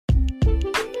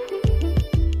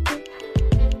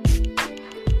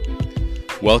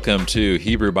Welcome to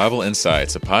Hebrew Bible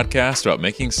Insights, a podcast about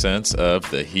making sense of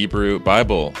the Hebrew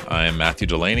Bible. I am Matthew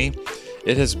Delaney.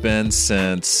 It has been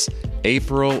since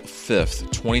April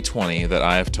 5th, 2020, that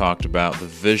I have talked about the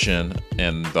vision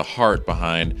and the heart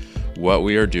behind what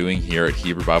we are doing here at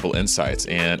Hebrew Bible Insights.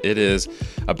 And it is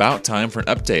about time for an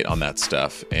update on that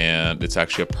stuff. And it's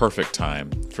actually a perfect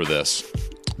time for this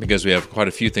because we have quite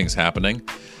a few things happening.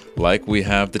 Like we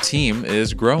have the team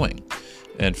is growing.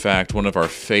 In fact, one of our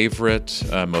favorite,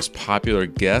 most popular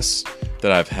guests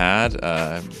that I've had,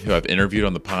 who I've interviewed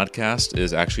on the podcast,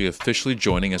 is actually officially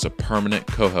joining as a permanent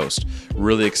co-host.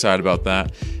 Really excited about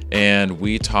that. And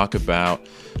we talk about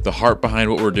the heart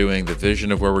behind what we're doing, the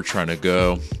vision of where we're trying to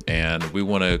go, and we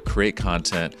want to create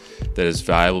content that is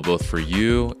valuable both for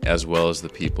you as well as the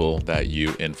people that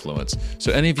you influence.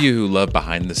 So any of you who love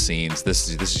behind the scenes, this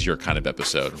is your kind of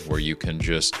episode where you can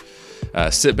just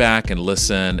sit back and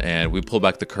listen, and we pull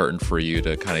back the curtain for you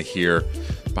to kind of hear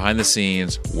behind the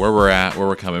scenes where we're at, where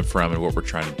we're coming from, and what we're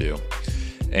trying to do.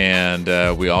 And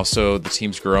we also, the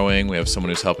team's growing. We have someone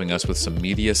who's helping us with some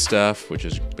media stuff, which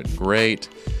has been great.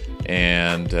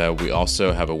 And we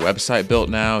also have a website built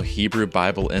now,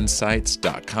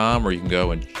 HebrewBibleInsights.com, where you can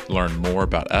go and learn more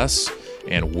about us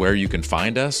and where you can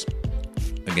find us.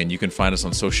 Again, you can find us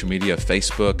on social media,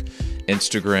 Facebook,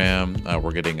 Instagram.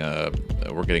 We're getting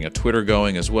a Twitter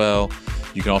going as well.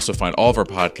 You can also find all of our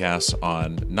podcasts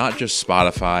on not just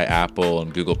Spotify, Apple,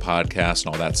 and Google Podcasts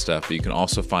and all that stuff, but you can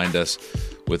also find us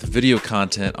with video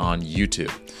content on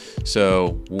YouTube.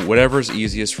 So whatever is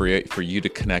easiest for you to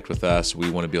connect with us,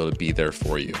 we want to be able to be there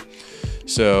for you.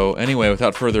 So anyway,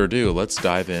 without further ado, let's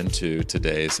dive into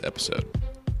today's episode.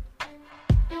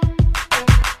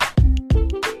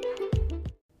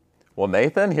 Well,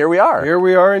 Nathan, here we are. Here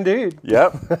we are indeed.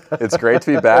 Yep. It's great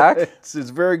to be back. It's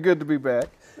very good to be back.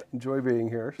 Enjoy being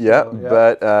here. Yep, So, yeah.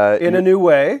 But... in a new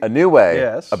way. A new way.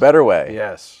 Yes. A better way.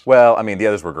 Yes. Well, I mean, the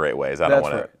others were great ways. That's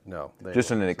right. No. Just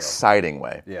in an exciting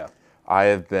way. Yeah. I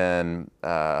have been,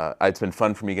 it's been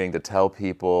fun for me getting to tell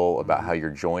people about how you're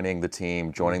joining the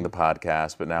team, joining the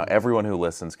podcast, but now everyone who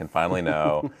listens can finally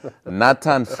know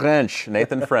Nathan French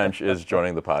is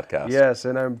joining the podcast. Yes,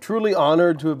 and I'm truly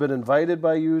honored to have been invited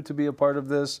by you to be a part of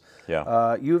this.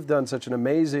 Yeah. You've done such an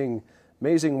amazing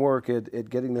work at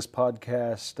getting this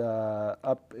podcast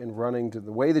up and running to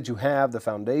the way that you have, the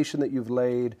foundation that you've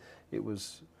laid.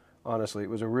 Honestly, it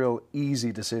was a real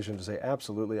easy decision to say,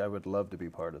 absolutely, I would love to be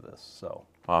part of this. So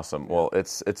awesome. Yeah. Well,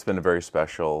 it's been very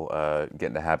special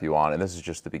getting to have you on, and this is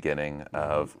just the beginning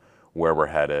of where we're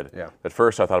headed. Yeah. At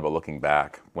first, I thought about looking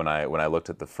back when I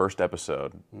looked at the first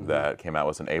episode that came out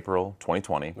was in April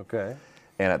 2020. Okay.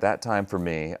 And at that time, for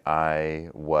me, I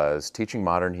was teaching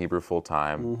modern Hebrew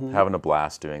full-time, having a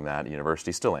blast doing that at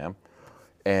university, still am.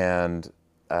 And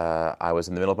I was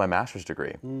in the middle of my master's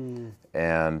degree.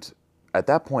 And at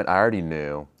that point, I already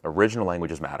knew original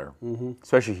languages matter,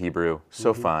 especially Hebrew,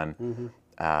 so fun.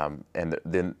 And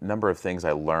the number of things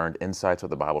I learned, insights of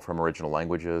the Bible from original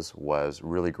languages, was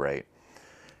really great.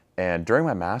 And during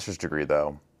my master's degree,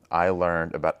 though, I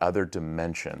learned about other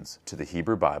dimensions to the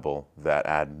Hebrew Bible that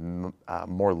add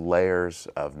more layers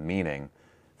of meaning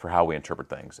for how we interpret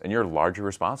things. And you're largely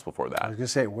responsible for that. I was going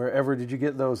to say, wherever did you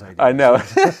get those ideas? I know.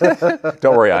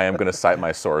 Don't worry, I am going to cite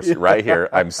my source right here.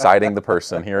 I'm citing the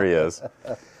person. Here he is.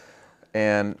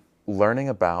 And learning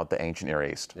about the ancient Near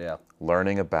East. Yeah.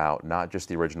 Learning about not just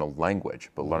the original language,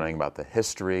 but learning about the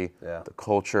history, the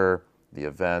culture, the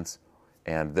events.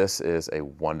 And this is a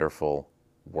wonderful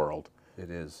world.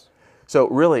 It is. So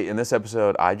really, in this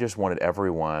episode, I just wanted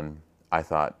everyone, I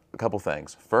thought, a couple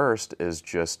things. First is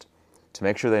just to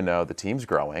make sure they know the team's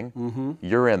growing,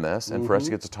 you're in this, and for us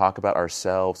to get to talk about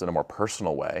ourselves in a more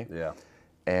personal way. Yeah.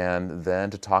 And then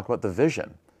to talk about the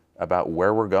vision, about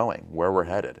where we're going, where we're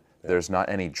headed. Yeah. There's not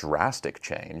any drastic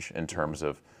change in terms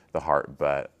of the heart,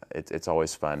 but it's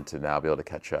always fun to now be able to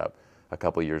catch up a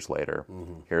couple years later.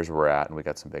 Here's where we're at, and we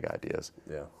got some big ideas.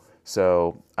 Yeah.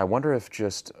 So I wonder if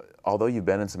just, although you've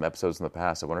been in some episodes in the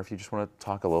past, I wonder if you just want to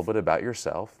talk a little bit about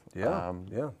yourself. For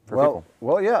people.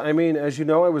 Well, yeah. I mean, as you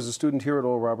know, I was a student here at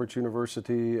Oral Roberts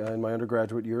University in my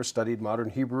undergraduate year, studied modern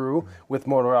Hebrew with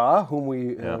Mora, whom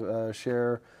we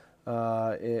share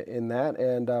in that.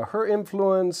 And her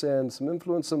influence and some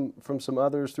influence from some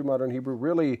others through modern Hebrew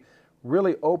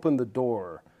really opened the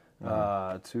door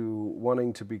to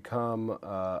wanting to become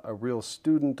a real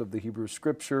student of the Hebrew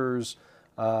Scriptures.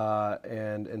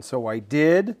 And so I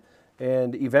did,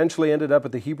 and eventually ended up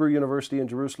at the Hebrew University in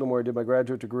Jerusalem where I did my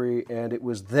graduate degree, and it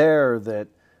was there that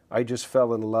I just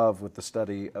fell in love with the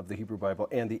study of the Hebrew Bible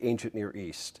and the ancient Near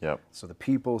East. Yep. So the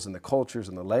peoples and the cultures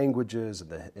and the languages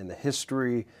and the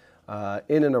history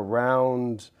in and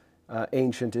around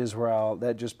ancient Israel,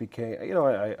 that just became,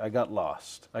 I got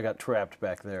lost. I got trapped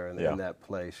back there in that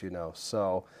place,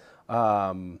 So,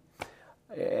 and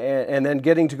then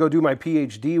getting to go do my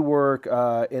PhD work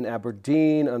in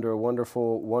Aberdeen under a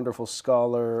wonderful, wonderful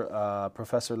scholar,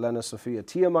 Professor Lena Sophia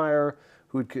Tiemeyer,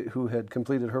 who had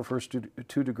completed her first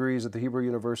two degrees at the Hebrew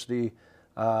University,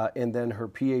 and then her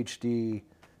PhD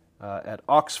at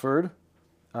Oxford.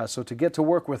 So to get to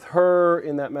work with her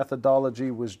in that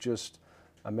methodology was just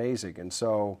amazing. And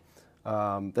so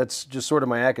that's just sort of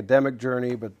my academic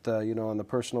journey, but on the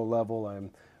personal level,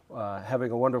 I'm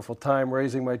having a wonderful time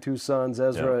raising my two sons,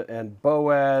 Ezra and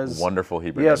Boaz. Wonderful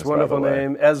Hebrew names. Yes, wonderful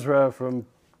name. Ezra from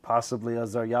possibly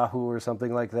Azaryahu or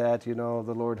something like that. The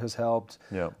Lord has helped.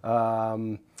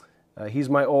 He's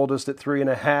my oldest at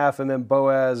 3.5, and then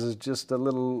Boaz is just a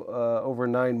little over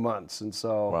 9 months. And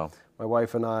so my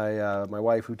wife and I, my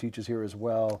wife who teaches here as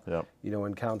well,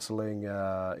 in counseling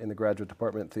in the graduate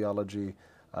department in theology.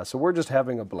 So we're just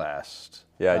having a blast.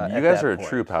 Yeah, you guys are a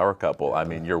true power couple. I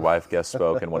mean, your wife guest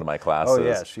spoke in one of my classes. Oh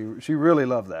yeah, she really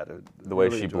loved that. The way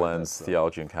she blends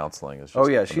theology and counseling is just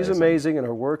amazing. She's amazing, and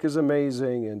her work is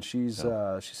amazing, and she's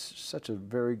a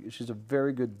very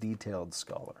good detailed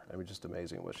scholar. I mean, just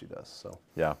amazing at what she does. So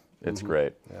yeah, it's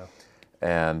great. Yeah,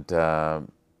 and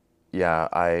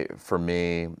for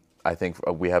me, I think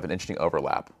we have an interesting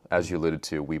overlap. As you alluded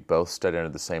to, we both studied under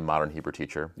the same modern Hebrew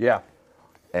teacher. Yeah.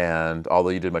 And although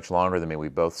you did much longer than me, we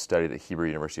both studied at Hebrew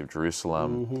University of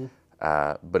Jerusalem.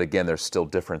 But again, there's still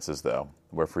differences, though.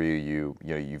 Where for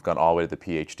you've gone all the way to the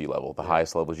PhD level, the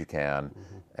highest levels you can,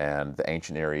 and the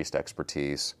ancient Near East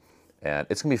expertise. And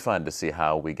it's going to be fun to see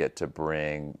how we get to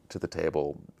bring to the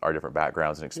table our different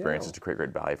backgrounds and experiences to create great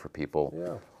value for people.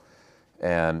 Yeah.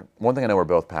 And one thing I know we're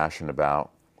both passionate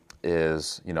about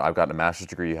is, I've gotten a master's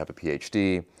degree, you have a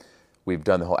PhD. We've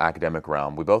done the whole academic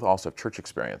realm. We both also have church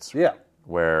experience. Yeah.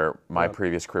 Where my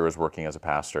previous career was working as a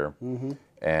pastor,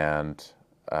 and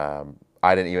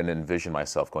I didn't even envision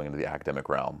myself going into the academic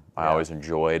realm. I always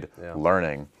enjoyed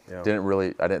learning. I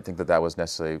didn't think that was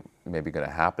necessarily maybe going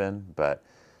to happen, but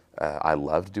I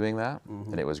loved doing that,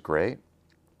 and it was great.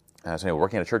 So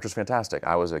working at a church was fantastic.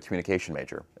 I was a communication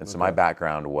major, and so my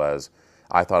background was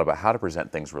I thought about how to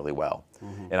present things really well,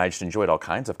 and I just enjoyed all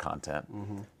kinds of content.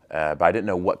 But I didn't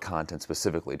know what content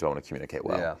specifically do I want to communicate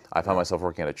well. Yeah. I found myself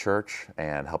working at a church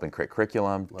and helping create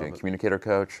curriculum, doing communicator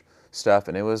coach stuff,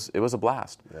 and it was a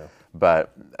blast. Yeah.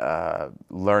 But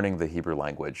learning the Hebrew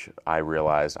language, I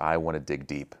realized I want to dig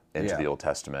deep into the Old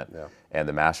Testament, and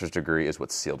the master's degree is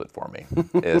what sealed it for me.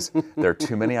 Is there are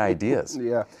too many ideas.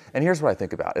 Yeah. And here's what I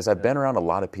think about: is I've been around a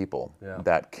lot of people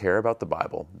that care about the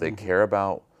Bible. They care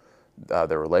about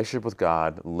their relationship with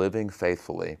God, living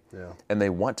faithfully, and they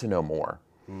want to know more.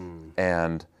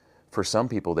 And for some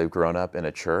people, they've grown up in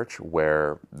a church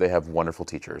where they have wonderful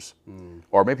teachers.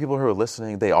 Or maybe people who are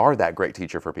listening, they are that great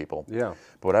teacher for people. Yeah.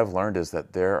 But what I've learned is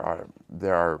that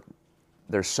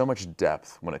there's so much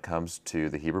depth when it comes to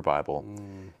the Hebrew Bible.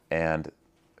 And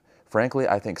frankly,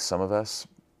 I think some of us,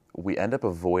 we end up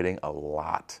avoiding a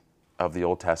lot of the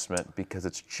Old Testament because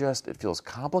it feels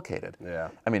complicated. Yeah.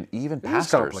 I mean, even It pastors.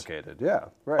 is complicated, yeah.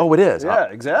 Right. Oh, it is? Yeah,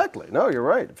 exactly. No, you're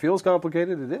right. It feels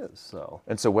complicated, it is. So.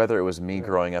 And so whether it was me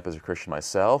growing up as a Christian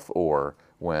myself or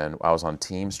when I was on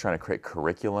teams trying to create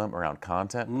curriculum around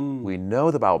content, we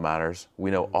know the Bible matters, we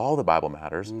know all the Bible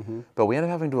matters, but we end up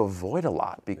having to avoid a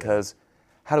lot because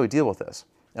how do we deal with this?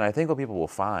 And I think what people will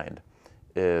find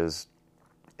is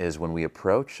when we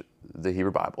approach the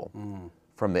Hebrew Bible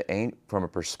from a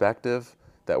perspective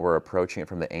that we're approaching it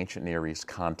from the ancient Near East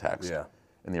context.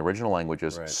 In the original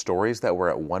languages, stories that were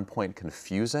at one point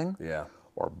confusing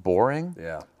or boring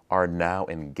are now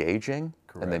engaging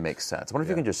and they make sense. I wonder if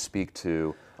you can just speak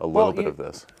to a little bit of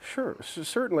this. Sure,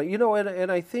 certainly.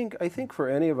 And I think for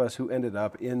any of us who ended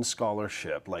up in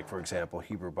scholarship, like for example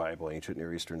Hebrew Bible, ancient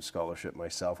Near Eastern scholarship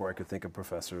myself, or I could think of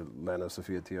Professor Lena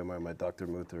Sophia Tiemeyer, my Dr.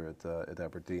 Mutter at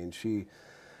Aberdeen. She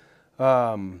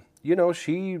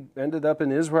ended up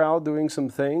in Israel doing some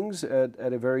things at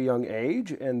a very young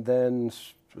age, and then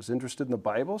was interested in the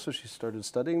Bible, so she started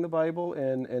studying the Bible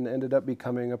and ended up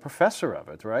becoming a professor of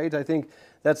it, right? I think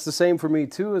that's the same for me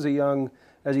too. As a young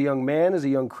man, as a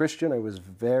young Christian, I was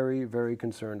very, very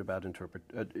concerned about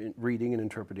reading and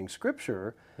interpreting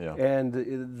Scripture. And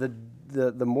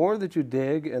the more that you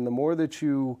dig and the more that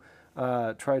you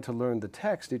try to learn the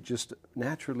text, it just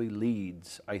naturally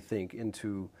leads, I think,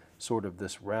 into sort of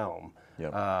this realm.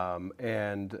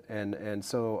 And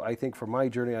so I think for my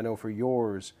journey, I know for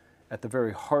yours, at the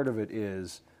very heart of it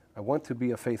is I want to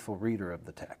be a faithful reader of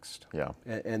the text.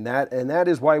 And that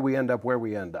is why we end up where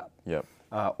we end up.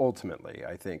 ultimately,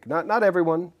 I think. Not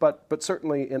everyone, but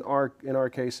certainly in our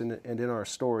case and in our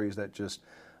stories, that just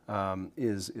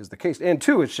is the case. And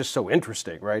two, it's just so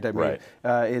interesting, right? I mean,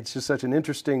 it's just such an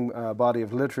interesting body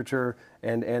of literature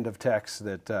and of text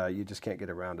that you just can't get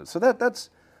around it. So that's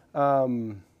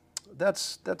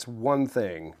one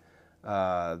thing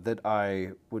that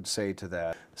I would say to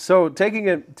that. So taking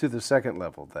it to the second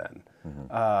level then,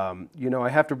 I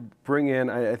have to bring in,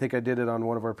 I think I did it on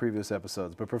one of our previous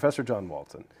episodes, but Professor John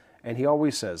Walton, and he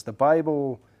always says the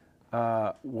Bible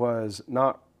was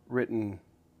not written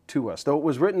to us. Though it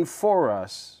was written for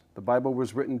us, the Bible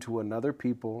was written to another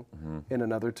people in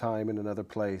another time, in another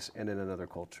place, and in another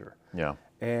culture. Yeah.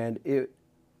 And it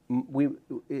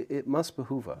must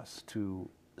behoove us to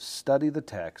study the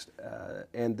text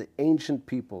and the ancient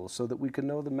people so that we can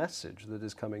know the message that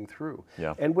is coming through.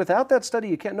 Yeah. And without that study,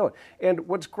 you can't know it. And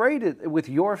what's great with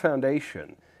your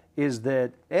foundation is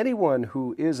that anyone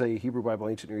who is a Hebrew Bible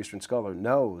Ancient Near Eastern scholar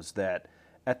knows that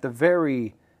at the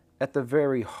very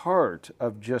heart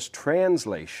of just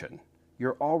translation,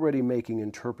 you're already making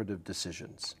interpretive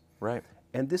decisions. Right.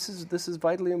 And this is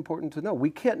vitally important to know.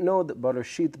 We can't know that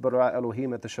Barashit bara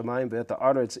Elohim et hashamayim ve'et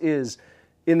haaretz is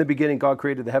in the beginning God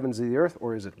created the heavens and the earth,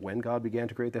 or is it when God began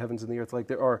to create the heavens and the earth? Like,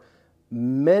 there are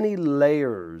many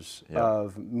layers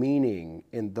of meaning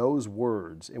in those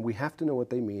words, and we have to know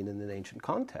what they mean in an ancient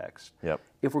context.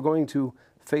 If we're going to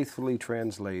faithfully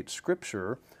translate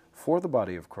Scripture for the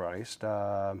body of Christ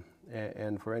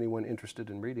and for anyone interested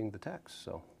in reading the text.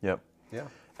 So. Yeah.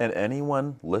 And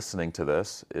anyone listening to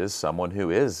this is someone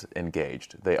who is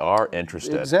engaged. They are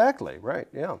interested. Exactly, right,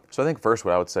 yeah. So I think first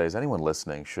what I would say is anyone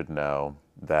listening should know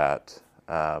that,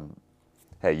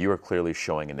 hey, you are clearly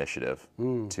showing initiative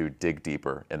to dig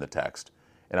deeper in the text.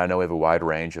 And I know we have a wide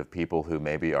range of people who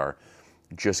maybe are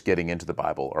just getting into the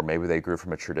Bible, or maybe they grew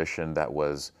from a tradition that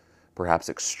was perhaps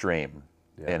extreme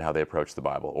in how they approach the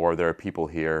Bible. Or there are people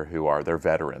here who they're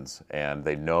veterans and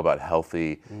they know about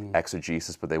healthy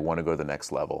exegesis, but they want to go to the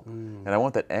next level. And I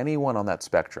want that anyone on that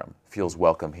spectrum feels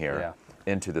welcome here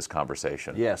into this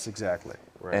conversation. Yes, exactly.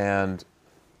 Right.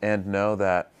 And know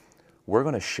that we're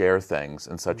going to share things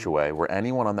in such a way where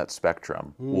anyone on that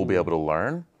spectrum will be able to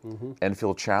learn and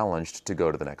feel challenged to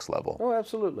go to the next level. Oh,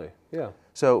 absolutely, yeah.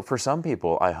 So for some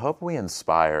people, I hope we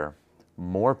inspire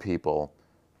more people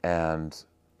and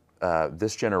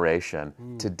this generation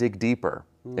to dig deeper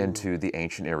into the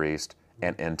ancient Near East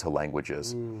and into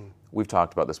languages. We've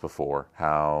talked about this before,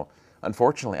 how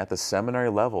unfortunately at the seminary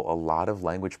level, a lot of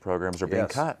language programs are being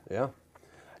cut. Yeah.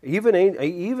 Even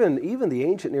the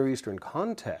ancient Near Eastern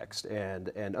context and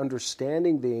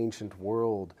understanding the ancient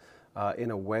world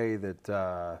in a way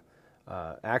that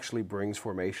actually brings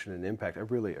formation and impact. I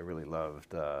really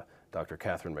loved Dr.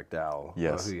 Catherine McDowell,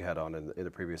 who you had on in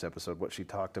the previous episode, what she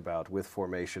talked about with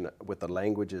formation, with the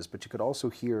languages, but you could also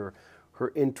hear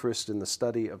her interest in the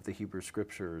study of the Hebrew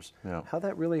Scriptures, how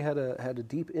that really had a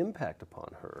deep impact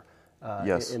upon her.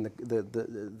 In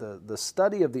the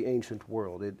study of the ancient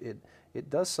world, it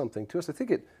does something to us. I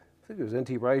think it was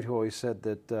N.T. Wright who always said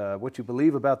that what you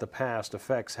believe about the past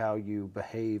affects how you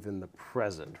behave in the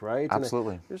present, right?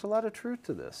 Absolutely. And there's a lot of truth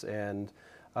to this. And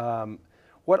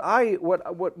what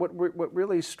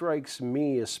really strikes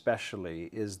me especially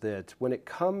is that when it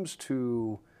comes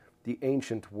to the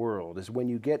ancient world, is when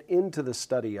you get into the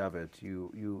study of it,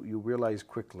 you realize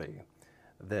quickly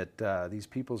that these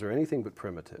peoples are anything but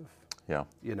primitive. Yeah.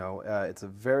 It's a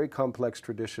very complex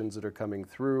traditions that are coming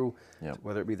through,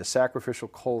 whether it be the sacrificial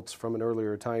cults from an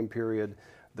earlier time period,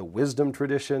 the wisdom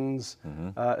traditions,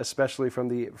 especially from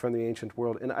the ancient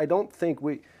world. And I don't think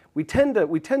we tend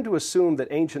to assume that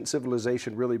ancient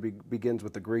civilization really begins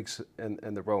with the Greeks and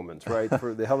the Romans, right?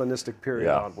 For the Hellenistic period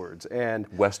onwards, and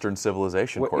Western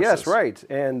civilization courses. Yes, right.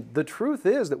 And the truth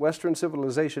is that Western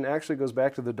civilization actually goes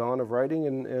back to the dawn of writing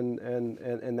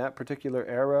and that particular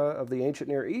era of the ancient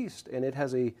Near East, and it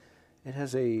has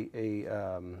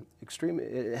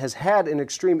had an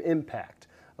extreme impact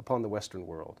upon the Western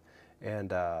world,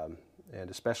 and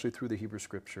especially through the Hebrew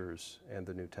Scriptures and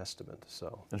the New Testament.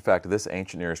 So, in fact, this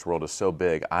ancient Near East world is so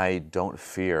big, I don't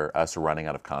fear us running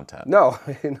out of content. No,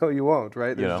 you won't,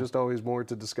 right? There's just always more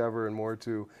to discover and more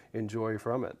to enjoy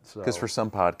from it. Because for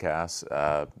some podcasts,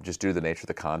 just due to the nature of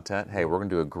the content, hey, we're going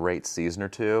to do a great season or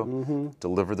two,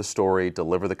 deliver the story,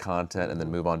 deliver the content, and then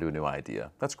move on to a new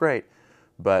idea. That's great.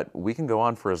 But we can go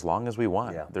on for as long as we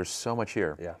want. There's so much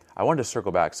here. I wanted to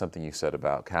circle back something you said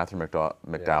about Catherine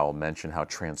McDowell mentioned how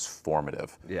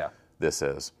transformative this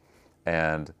is.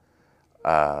 And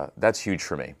that's huge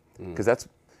for me. Because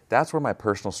that's where my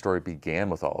personal story began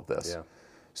with all of this.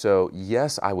 So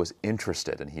yes, I was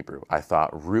interested in Hebrew. I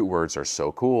thought root words are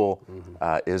so cool.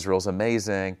 Israel's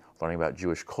amazing. Learning about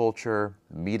Jewish culture,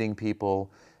 meeting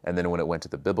people. And then when it went to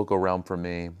the biblical realm for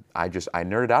me, I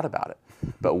nerded out about it.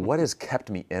 But what has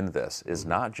kept me in this is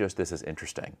not just this is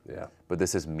interesting, but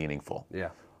this is meaningful. Yeah.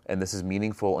 And this is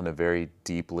meaningful in a very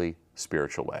deeply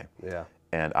spiritual way. Yeah.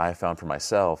 And I found for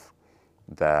myself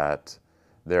that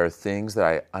there are things that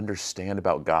I understand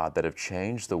about God that have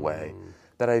changed the way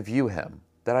that I view Him,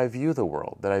 that I view the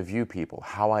world, that I view people,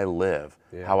 how I live,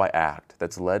 how I act.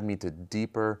 That's led me to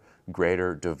deeper,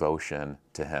 greater devotion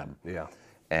to Him. Yeah.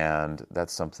 And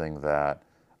that's something that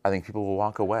I think people will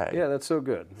walk away. Yeah, that's so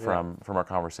good. From our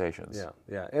conversations.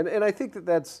 Yeah. And I think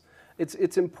that's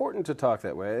it's important to talk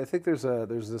that way. I think there's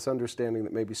this understanding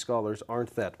that maybe scholars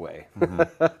aren't that way,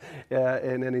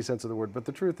 in any sense of the word. But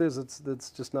the truth is,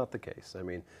 that's just not the case. I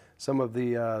mean, some of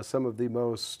the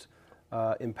most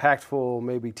impactful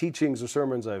maybe teachings or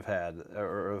sermons I've had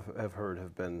or have heard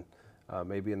have been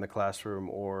maybe in the classroom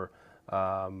or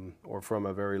from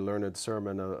a very learned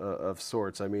sermon of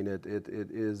sorts. I mean, it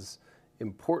is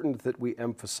important that we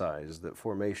emphasize that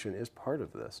formation is part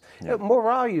of this. Yeah.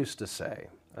 Maura used to say,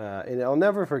 and I'll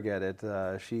never forget it,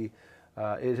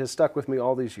 it has stuck with me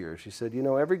all these years. She said,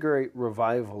 every great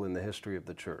revival in the history of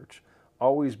the church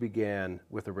always began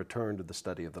with a return to the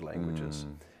study of the languages.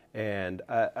 And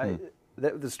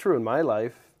that's true in my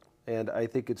life, and I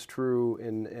think it's true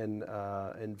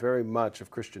in very much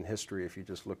of Christian history if you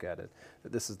just look at it,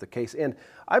 that this is the case. And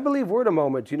I believe we're at a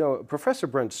moment, Professor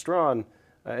Brent Strawn,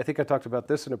 I think I talked about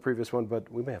this in a previous one, but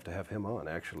we may have to have him on,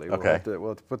 actually. Okay. We'll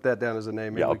have to put that down as a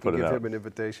name. Maybe I'll we can give him an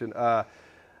invitation.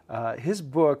 His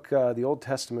book, The Old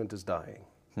Testament is Dying.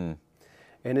 And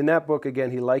in that book,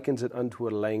 again, he likens it unto a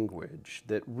language,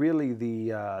 that really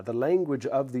the language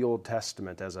of the Old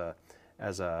Testament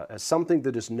as something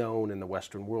that is known in the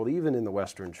Western world, even in the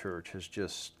Western church,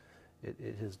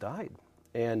 it has died.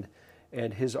 And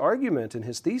his argument and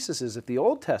his thesis is if the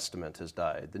Old Testament has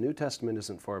died, the New Testament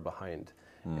isn't far behind.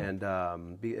 And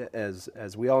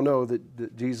as we all know,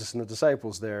 that Jesus and the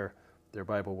disciples, their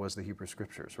Bible was the Hebrew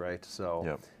Scriptures, right?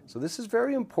 So this is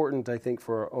very important, I think,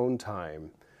 for our own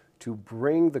time, to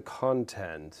bring the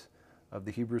content of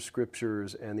the Hebrew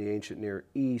Scriptures and the ancient Near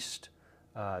East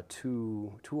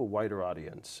to a wider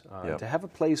audience. To have a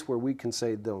place where we can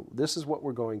say, no, this is what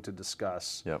we're going to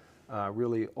discuss.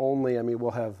 Really only,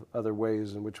 we'll have other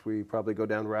ways in which we probably go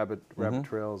down rabbit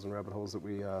trails and rabbit holes that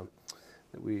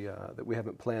we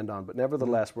haven't planned on. But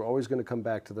nevertheless, we're always going to come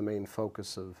back to the main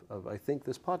focus of I think,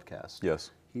 this podcast. Yes.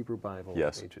 Hebrew Bible,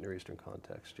 ancient Near Eastern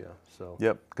context. Yeah. So.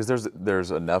 Yep. Because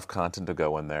there's enough content to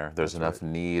go in there. There's enough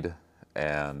need,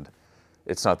 and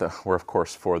it's not that we're of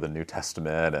course for the New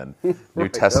Testament and New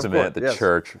Testament, the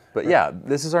church. But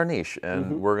this is our niche,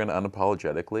 and we're going to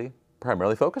unapologetically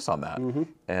primarily focus on that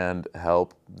and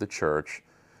help the church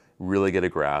really get a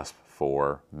grasp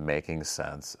for making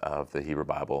sense of the Hebrew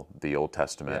Bible, the Old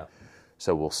Testament.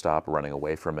 So we'll stop running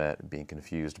away from it, being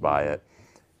confused by it,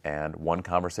 and one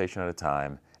conversation at a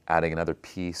time, adding another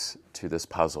piece to this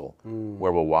puzzle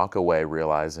where we'll walk away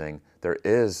realizing there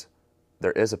is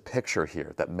a picture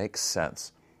here that makes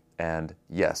sense. And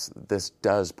yes, this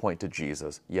does point to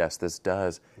Jesus. Yes, this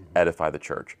does edify the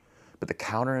church. But the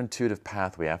counterintuitive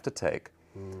path we have to take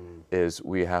is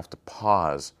we have to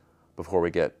pause before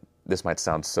we get, this might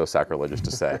sound so sacrilegious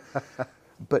to say,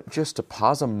 but just to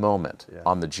pause a moment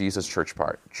on the Jesus church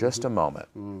part, just a moment,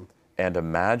 and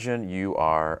imagine you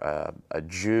are a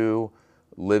Jew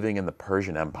living in the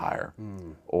Persian Empire,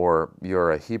 or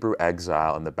you're a Hebrew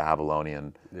exile in the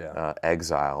Babylonian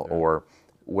exile, or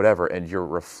whatever, and you're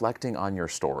reflecting on your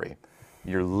story.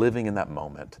 You're living in that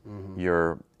moment.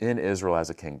 You're in Israel as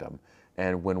a kingdom.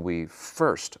 And when we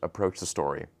first approach the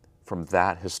story from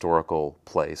that historical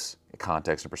place,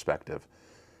 context, and perspective,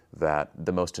 that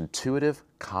the most intuitive,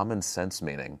 common sense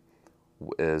meaning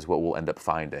is what we'll end up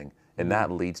finding. And that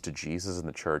leads to Jesus and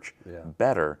the church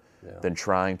better than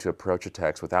trying to approach a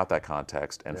text without that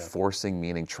context and forcing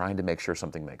meaning, trying to make sure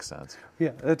something makes sense.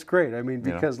 Yeah, that's great.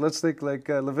 Because let's think like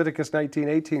Leviticus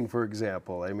 19:18, for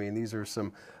example. These are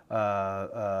some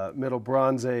Middle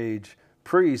Bronze Age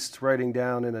priests writing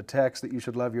down in a text that you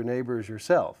should love your neighbor as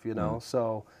yourself,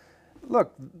 So,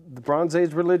 look, the Bronze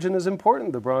Age religion is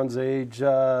important. The Bronze Age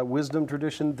wisdom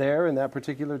tradition there in that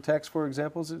particular text, for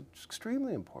example, is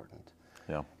extremely important.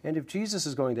 Yeah. And if Jesus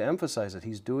is going to emphasize it,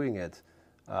 he's doing it,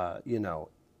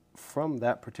 from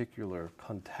that particular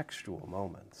contextual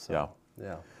moment. So,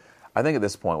 yeah. I think at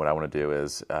this point what I want to do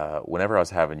is, whenever I was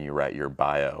having you write your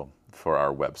bio for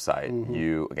our website,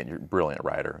 you're a brilliant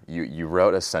writer. You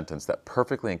wrote a sentence that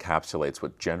perfectly encapsulates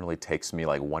what generally takes me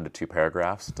like 1 to 2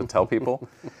 paragraphs to tell people.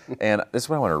 And this is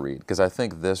what I want to read, because I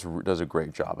think this does a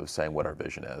great job of saying what our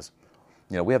vision is.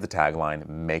 We have the tagline,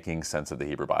 making sense of the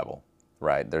Hebrew Bible,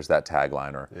 right? There's that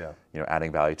tagline, or,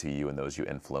 adding value to you and those you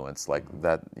influence. Like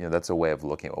that, that's a way of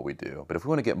looking at what we do. But if we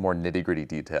want to get more nitty-gritty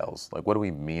details, like what do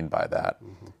we mean by that?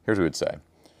 Here's what we would say.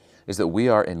 Is that we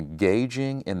are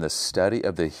engaging in the study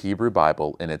of the Hebrew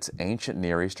Bible in its ancient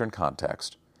Near Eastern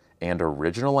context and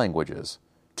original languages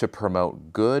to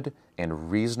promote good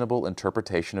and reasonable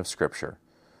interpretation of Scripture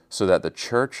so that the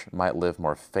church might live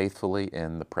more faithfully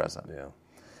in the present. Yeah.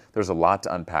 There's a lot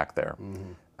to unpack there.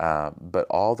 But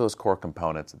all those core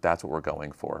components, that's what we're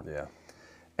going for. Yeah.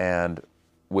 And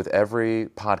with every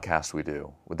podcast we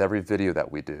do, with every video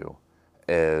that we do,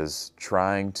 is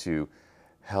trying to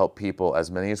help people, as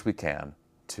many as we can,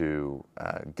 to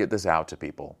get this out to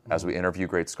people as we interview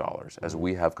great scholars, as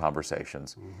we have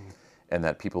conversations, and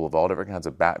that people of all different kinds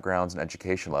of backgrounds and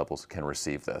education levels can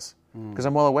receive this. Because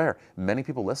I'm well aware, many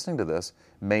people listening to this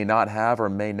may not have or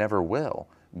may never will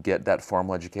get that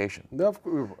formal education.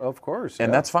 Of course.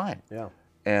 And that's fine. Yeah.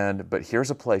 But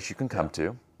here's a place you can come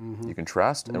to, you can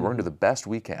trust, and we're going to do the best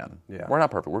we can. Yeah. We're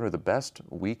not perfect. We're going to do the best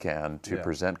we can to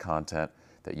present content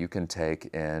that you can take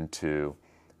into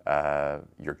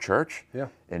your church,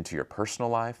 into your personal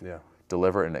life,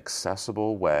 deliver in an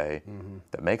accessible way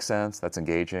that makes sense, that's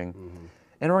engaging,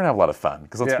 and we're going to have a lot of fun,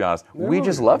 because let's be honest, we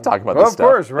just love talking about this stuff.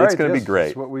 Of course, right. It's going to be great.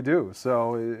 That's what we do,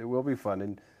 so it will be fun.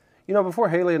 And before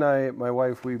Haley and I, my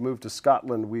wife, we moved to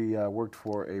Scotland, we worked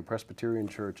for a Presbyterian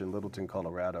church in Littleton,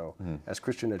 Colorado as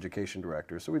Christian education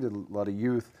director. So we did a lot of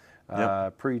youth,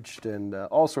 preached, and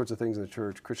all sorts of things in the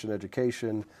church, Christian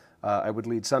education. I would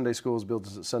lead Sunday schools, build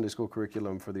a Sunday school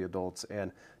curriculum for the adults,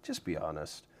 and just be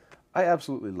honest, I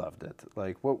absolutely loved it.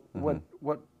 Like what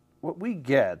we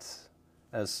get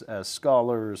as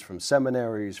scholars from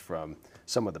seminaries, from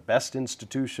some of the best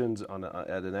institutions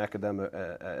at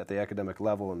the academic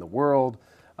level in the world,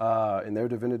 in their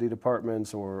divinity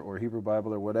departments or Hebrew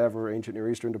Bible or whatever, ancient Near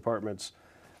Eastern departments.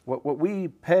 What we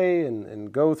pay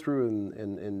and go through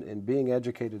in being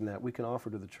educated in that, we can offer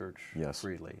to the church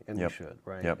freely, and we should,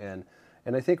 right?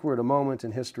 And I think we're at a moment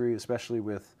in history, especially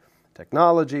with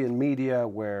technology and media,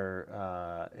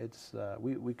 where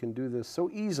we can do this so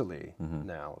easily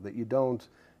now that you don't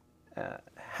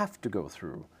have to go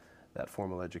through that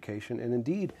formal education. And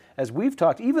indeed, as we've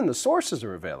talked, even the sources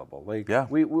are available. Like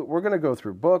we're going to go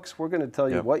through books. We're going to tell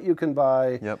you what you can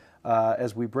buy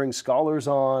as we bring scholars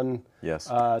on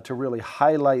to really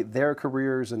highlight their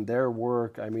careers and their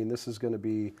work. I mean, this is going to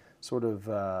be sort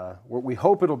of, we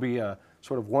hope it'll be a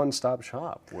sort of one-stop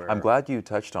shop. I'm glad you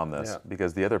touched on this,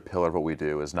 because the other pillar of what we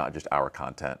do is not just our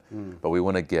content, but we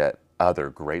want to get other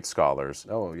great scholars.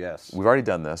 Oh, yes. We've already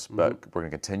done this, but we're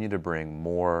going to continue to bring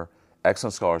more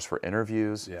excellent scholars for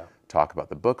interviews, talk about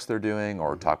the books they're doing,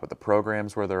 or talk about the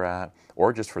programs where they're at,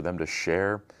 or just for them to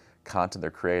share content they're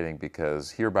creating,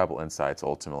 because here at Bible Insights,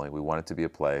 ultimately, we want it to be a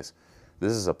place.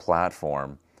 This is a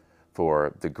platform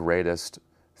for the greatest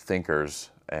thinkers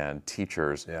and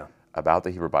teachers about the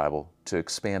Hebrew Bible to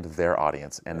expand their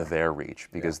audience and their reach,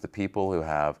 because the people who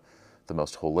have the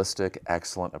most holistic,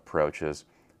 excellent approaches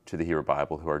to the Hebrew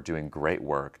Bible, who are doing great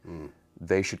work,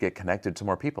 they should get connected to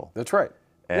more people. That's right.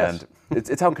 And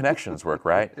it's how connections work,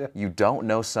 right? You don't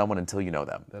know someone until you know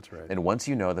them. That's right. And once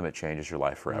you know them, it changes your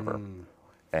life forever.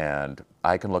 And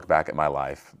I can look back at my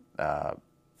life,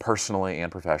 personally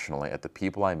and professionally, at the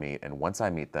people I meet, and once I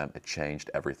meet them, it changed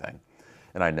everything.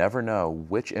 And I never know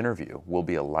which interview will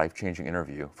be a life-changing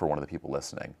interview for one of the people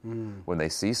listening. When they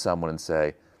see someone and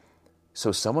say,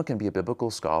 so someone can be a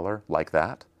biblical scholar like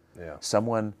that?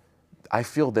 Someone, I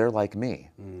feel they're like me.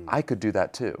 I could do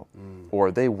that too.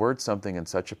 Or they word something in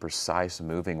such a precise,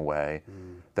 moving way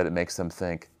that it makes them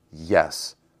think,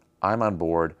 yes, I'm on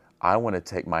board. I want to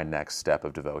take my next step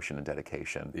of devotion and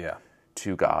dedication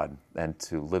to God and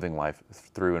to living life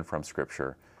through and from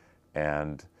Scripture.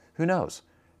 And who knows?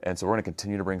 And so we're going to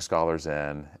continue to bring scholars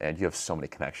in, and you have so many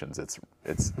connections.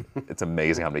 It's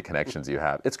amazing how many connections you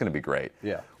have. It's going to be great.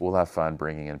 We'll have fun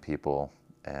bringing in people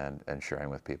and sharing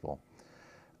with people.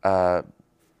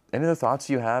 Any other thoughts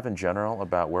you have in general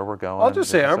about where we're going? I'll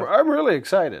just say I'm really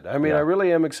excited. I mean, I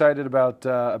really am excited about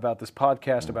this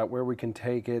podcast, about where we can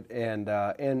take it,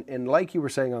 and like you were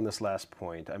saying on this last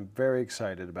point, I'm very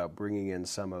excited about bringing in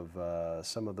some of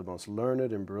the most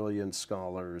learned and brilliant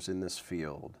scholars in this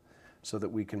field, so that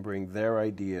we can bring their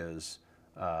ideas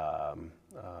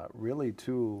really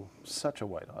to such a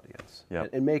wide audience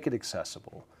and make it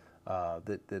accessible.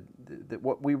 That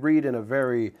what we read in a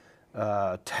very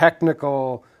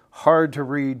technical, hard to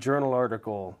read journal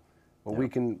article. Well, we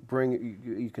can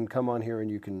you can come on here and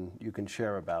you can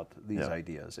share about these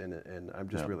ideas, and I'm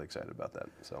just really excited about that.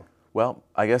 So. Well,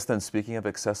 I guess then speaking of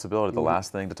accessibility, the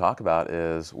last thing to talk about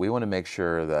is we want to make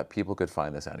sure that people could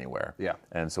find this anywhere. Yeah.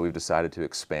 And so we've decided to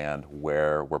expand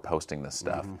where we're posting this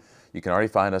stuff. You can already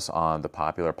find us on the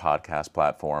popular podcast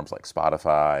platforms like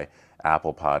Spotify,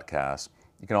 Apple Podcasts.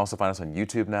 You can also find us on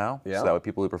YouTube now. Yeah. So that way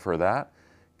people who prefer that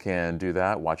can do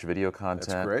that, watch video content.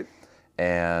 That's great.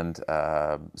 And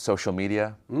social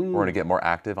media. We're going to get more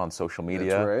active on social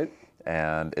media. That's right.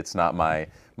 And it's not my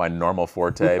normal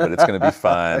forte, but it's going to be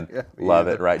fun. Love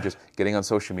it, right? Just getting on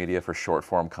social media for short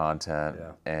form content,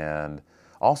 and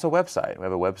also website. We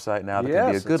have a website now that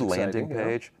can be a good landing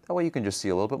page. That way you can just see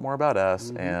a little bit more about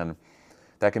us, and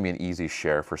that can be an easy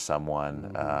share for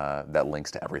someone that links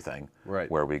to everything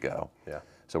where we go. Yeah.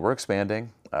 So we're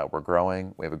expanding, we're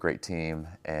growing, we have a great team,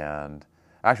 and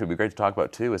actually, it'd be great to talk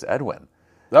about too is Edwin.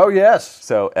 Oh, yes.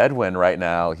 So Edwin right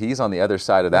now, he's on the other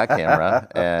side of that camera,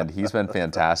 and he's been a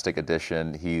fantastic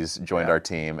addition. He's joined our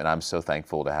team, and I'm so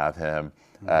thankful to have him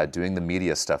doing the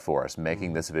media stuff for us,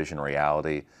 making this vision a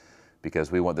reality,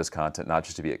 because we want this content not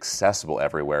just to be accessible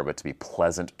everywhere, but to be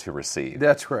pleasant to receive.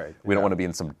 That's right. We don't want to be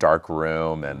in some dark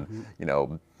room and,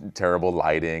 terrible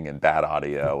lighting and bad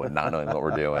audio and not knowing what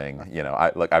we're doing.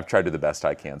 I've tried to do the best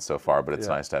I can so far, but it's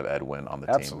nice to have Edwin on the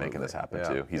team making this happen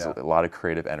too. He's a lot of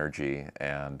creative energy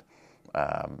and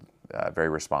a very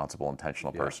responsible,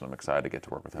 intentional person. I'm excited to get to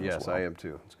work with him as well. Yes, I am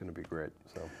too. It's going to be great.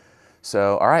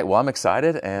 So, all right. Well, I'm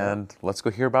excited, and let's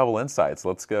go hear Bible Insights.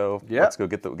 Let's go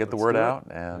get the word out,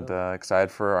 and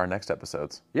excited for our next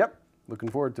episodes. Yep. Looking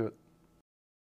forward to it.